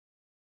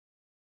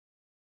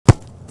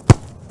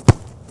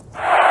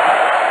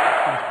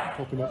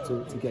popping up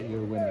to get you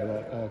a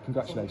win.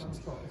 Congratulations.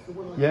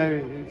 Yeah,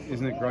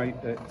 isn't it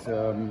great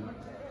that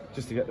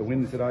just to get the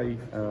win today,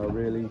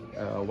 really,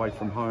 away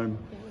from home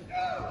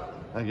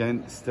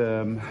against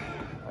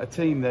a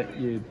team that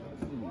you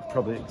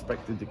probably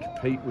expected to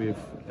compete with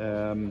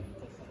in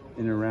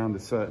and around a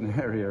certain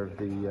area of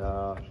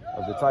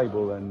the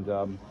table.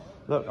 And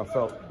look, I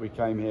felt we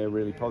came here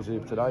really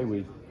positive today.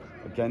 We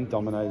again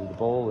dominated the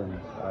ball,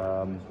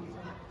 and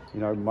you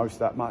know, most of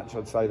that match,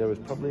 I'd say there was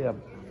probably a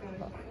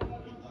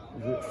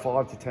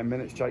 5 to 10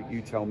 minutes, Jake,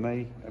 you tell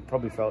me. It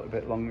probably felt a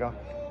bit longer.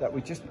 That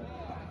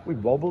we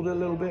wobbled a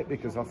little bit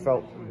because I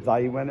felt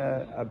they went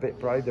a bit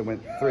brave. They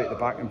went 3 at the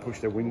back and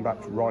pushed their wing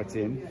backs right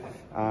in,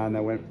 and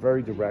they went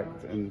very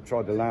direct and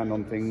tried to land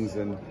on things.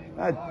 And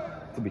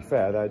to be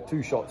fair, they had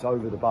 2 shots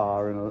over the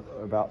bar and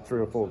about 3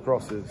 or 4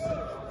 crosses,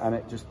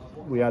 and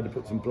we had to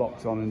put some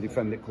blocks on and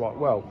defend it quite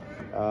well.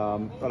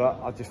 But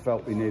I just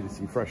felt we needed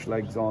some fresh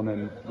legs on,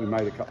 and we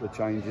made a couple of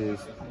changes,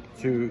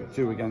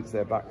 two against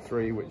their back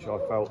 3, which I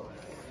felt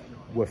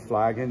were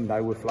flagging. They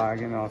were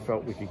flagging, and I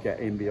felt we could get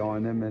in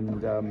behind them,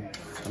 and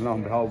lo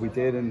and behold, we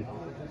did. And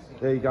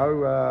there you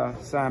go,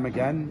 Sam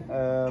again,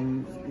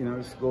 you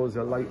know, scores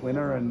a late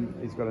winner, and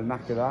he's got a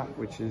knack of that,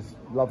 which is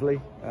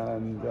lovely.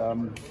 And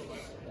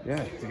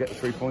yeah, to get the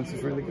 3 points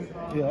is really good.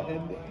 Yeah,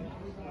 and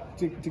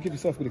to give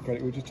yourself a bit of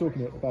credit, we were just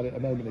talking about it a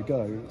moment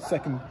ago.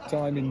 Second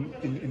time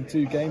in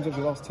 2 games over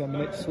the last 10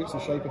 minutes, switched the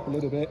shape up a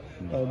little bit,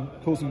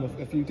 causing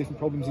a few different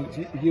problems.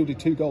 It yielded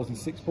 2 goals and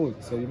 6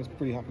 points, so you must be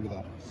pretty happy with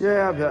that.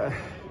 Yeah, but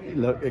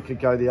look, it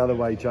could go the other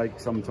way, Jake,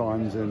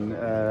 sometimes, and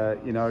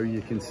you know,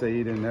 you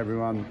concede and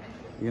everyone,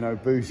 you know,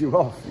 boos you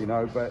off, you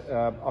know. But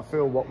I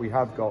feel what we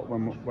have got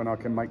when I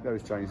can make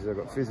those changes, I've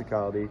got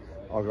physicality,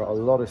 I've got a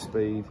lot of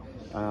speed,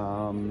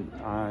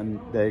 and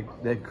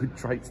they're good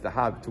traits to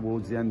have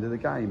towards the end of the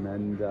game,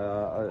 and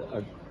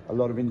a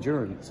lot of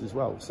endurance as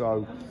well.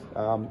 So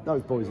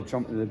those boys are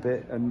chomping a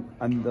bit,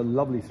 and the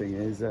lovely thing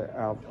is that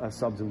our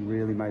subs have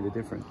really made a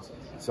difference.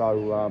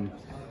 So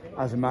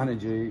as a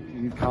manager,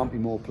 you can't be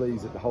more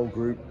pleased that the whole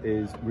group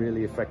is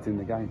really affecting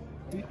the game.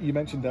 You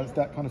mentioned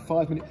that kind of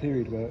 5-minute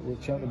period where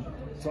Cheltenham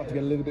started to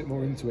get a little bit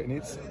more into it, and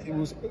it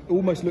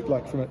almost looked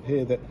like from up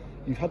here that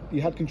you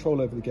had control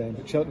over the game,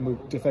 but Cheltenham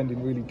were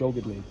defending really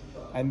doggedly,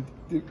 and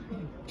you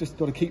just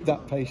got to keep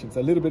that patience.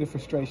 A little bit of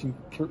frustration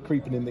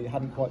creeping in that you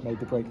hadn't quite made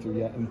the breakthrough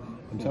yet, and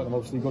Cheltenham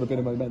obviously got a bit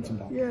of momentum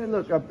back. Yeah,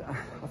 look, I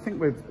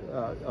think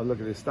I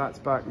look at the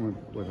stats back, and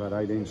we've had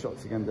 18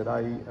 shots again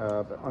today,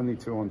 but only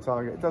 2 on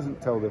target. It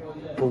doesn't tell the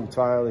full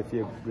tale. If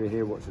you're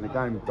here watching the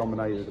game, we've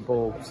dominated the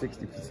ball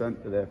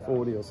 60% to their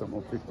 40 or something,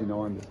 or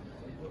 59,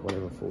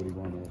 whatever,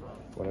 41 or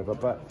whatever.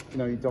 But you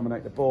know, you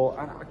dominate the ball,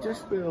 and I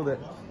just feel that,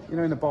 you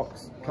know, in the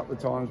box a couple of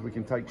times we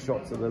can take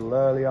shots a little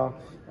earlier,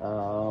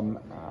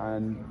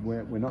 and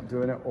we're not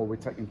doing it, or we're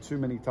taking too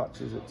many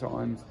touches at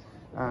times.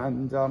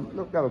 And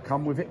look, that'll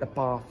come. We've hit the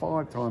bar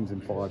 5 times in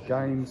 5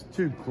 games.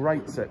 2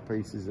 great set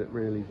pieces that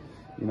really,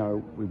 you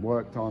know, we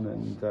worked on,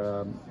 and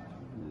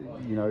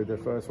you know, the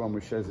first one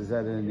with Shez's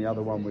head and the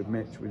other one with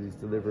Mitch with his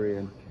delivery,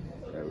 and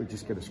we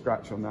just get a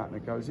scratch on that and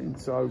it goes in.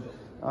 So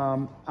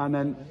and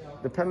then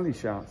the penalty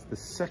shouts, the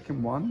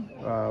second one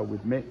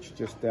with Mitch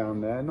just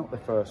down there, not the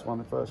first one.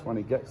 The first one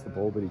he gets the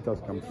ball, but he does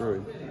come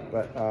through.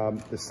 But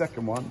the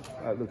second one,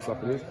 looks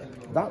like it is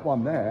that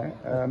one there.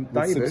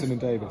 Simpson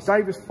and Davis.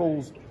 Davis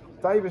falls.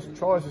 Davis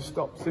tries to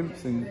stop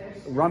Simpson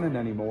running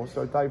anymore,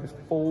 so Davis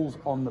falls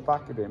on the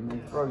back of him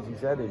and throws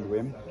his head into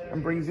him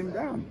and brings him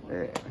down.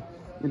 Yeah.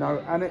 You know,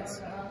 and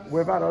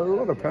we've had a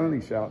lot of penalty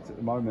shouts at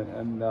the moment,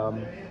 and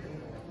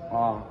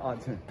I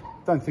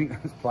don't think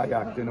that's play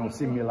acting or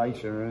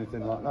simulation or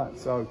anything like that.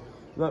 So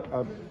look,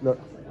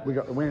 we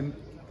got the win.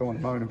 Don't want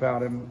to moan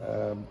about him,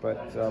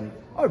 but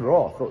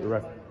overall, I thought the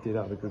ref did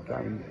have a good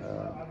game.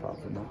 Apart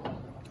from that,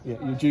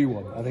 yeah, you due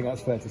one. I think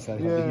that's fair to say.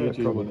 Yeah, you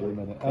due probably.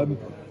 one at the minute.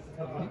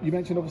 You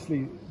mentioned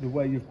obviously the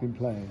way you've been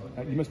playing.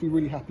 You must be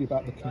really happy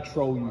about the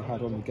control you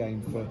had on the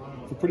game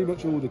for pretty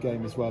much all the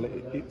game as well.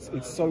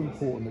 It's so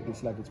important at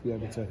this level to be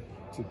able to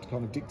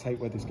kind of dictate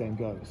where this game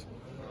goes.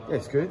 Yeah,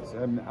 it's good,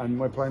 and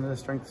we're playing to the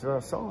strengths of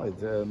our side.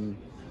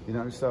 You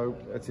know, so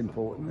it's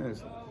important.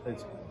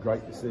 It's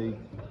great to see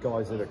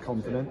guys that are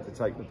confident to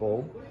take the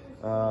ball,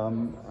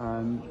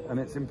 and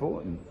it's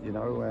important. You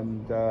know,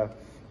 and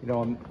you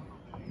know,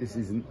 this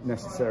isn't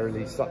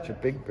necessarily such a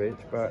big pitch,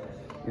 but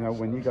you know,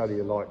 when you go to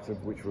your likes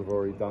of, which we've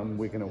already done,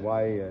 Wigan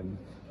away and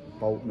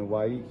Bolton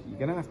away, you're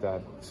going to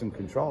have some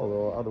control,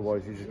 or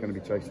otherwise you're just going to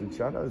be chasing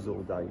shadows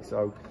all day.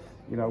 So,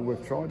 you know,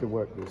 we've tried to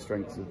work the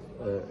strengths of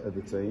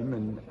the team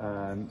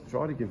and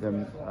try to give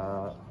them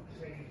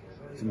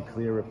some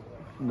clear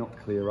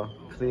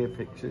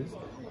pictures,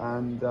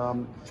 and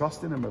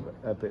trusting them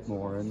a bit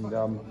more. And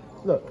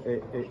look,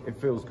 it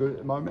feels good at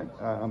the moment.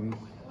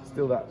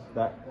 Still that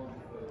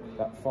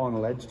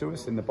final edge to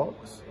us in the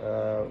box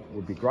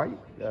would be great,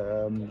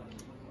 and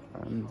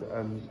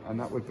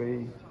that would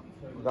be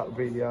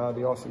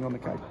the icing on the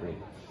cake, really.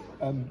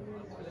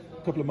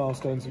 couple of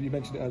milestones. You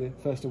mentioned it earlier.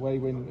 First away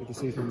win of the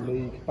season in the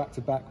league,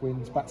 back-to-back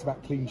wins,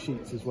 back-to-back clean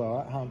sheets as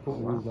well. How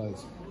important were all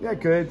those? Yeah,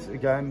 good.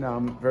 Again,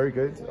 very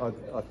good.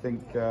 I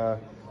think they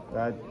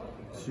had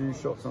 2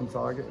 shots on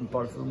target, and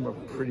both of them were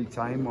pretty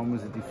tame. One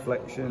was a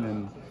deflection,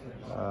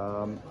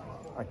 and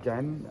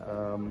again,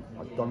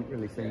 I don't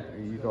really think,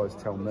 you guys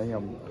tell me,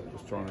 I'm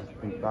just trying to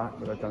think back,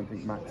 but I don't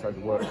think Max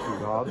had worked too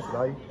hard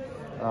today,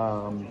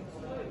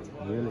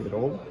 really at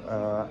all.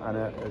 And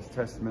it's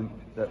testament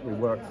that we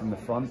worked from the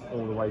front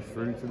all the way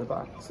through to the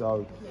back.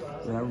 So,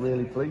 you know,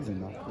 really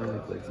pleasing, really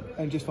pleasing.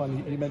 And just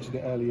finally, you mentioned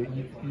it earlier,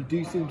 you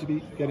do seem to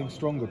be getting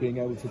stronger, being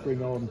able to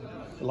bring on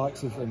the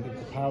likes of and the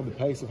power and the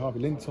pace of Harvey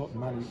Lintott,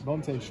 Manny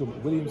Monte,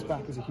 Sean Williams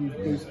back as a huge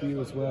boost for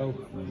you as well.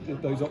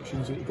 Those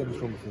options are getting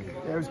stronger for you.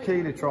 Yeah, it was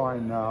key to try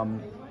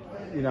and,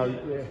 you know,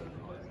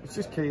 it's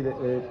just key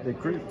that the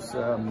group's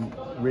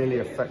really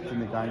affecting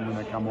the game when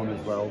they come on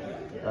as well.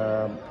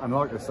 And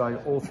like I say,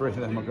 all 3 of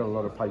them have got a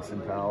lot of pace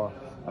and power.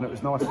 And it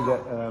was nice to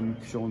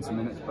get Sean some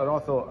minutes, but I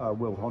thought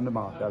Will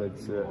Hondermark added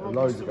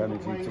loads of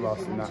energy to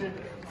us in that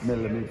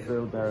middle of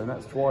midfield there, and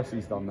that's twice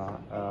he's done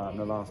that in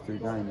the last 2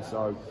 games.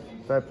 So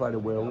fair play to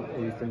Will.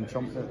 He's been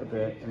chomping at the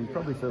bit, and he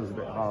probably feels a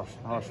bit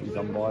harshly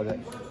done by that.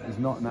 He's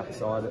not on that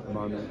side at the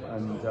moment,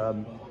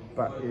 and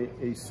but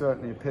he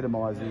certainly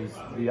epitomises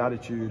the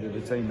attitude of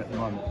the team at the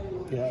moment.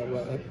 Yeah,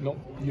 well,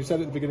 you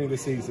said at the beginning of the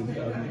season,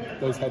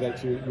 those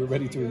headaches you're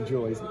ready to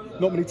enjoy.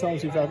 Not many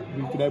times we've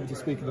been able to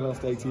speak in the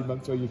last 18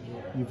 months where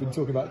you've been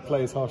talking about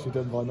players harshly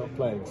done by not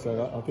playing,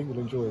 so I think we'll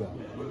enjoy that.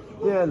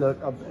 Yeah, look,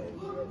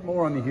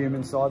 more on the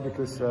human side,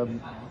 because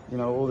you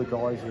know, all the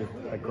guys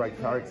are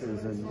great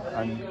characters,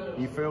 and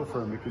you feel for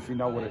them because you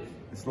know what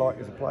it's like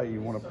as a player.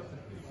 You want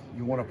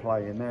to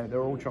play, and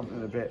they're all chomping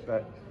at the bit,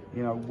 but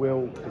you know,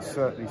 Will is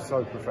certainly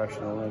so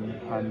professional,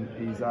 and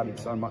he's added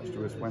so much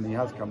to us when he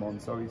has come on.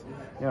 So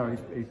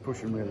he's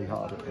pushing really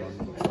hard at the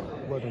moment.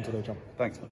 So. Well done today, Jon. Thanks.